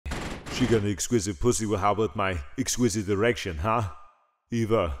She got an exquisite pussy, well how about my exquisite erection, huh?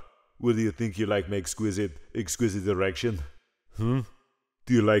 Eva, what do you think you like my exquisite erection? Do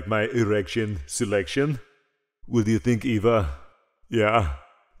you like my erection selection? What do you think, Eva? Yeah?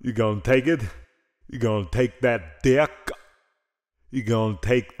 You gonna take it? You gonna take that dick? You gonna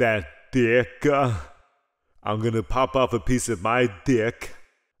take that dick? I'm gonna pop off a piece of my dick.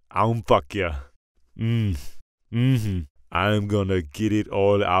 I'll fuck ya. I'm gonna get it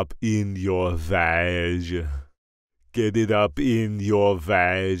all up in your vag. Get it up in your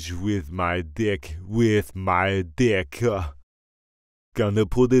vag with my dick. Gonna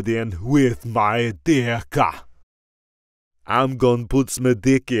put it in with my dick. I'm gonna put my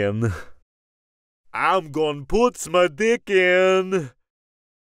dick in.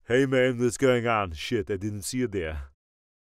 Hey man, what's going on? Shit, I didn't see you there.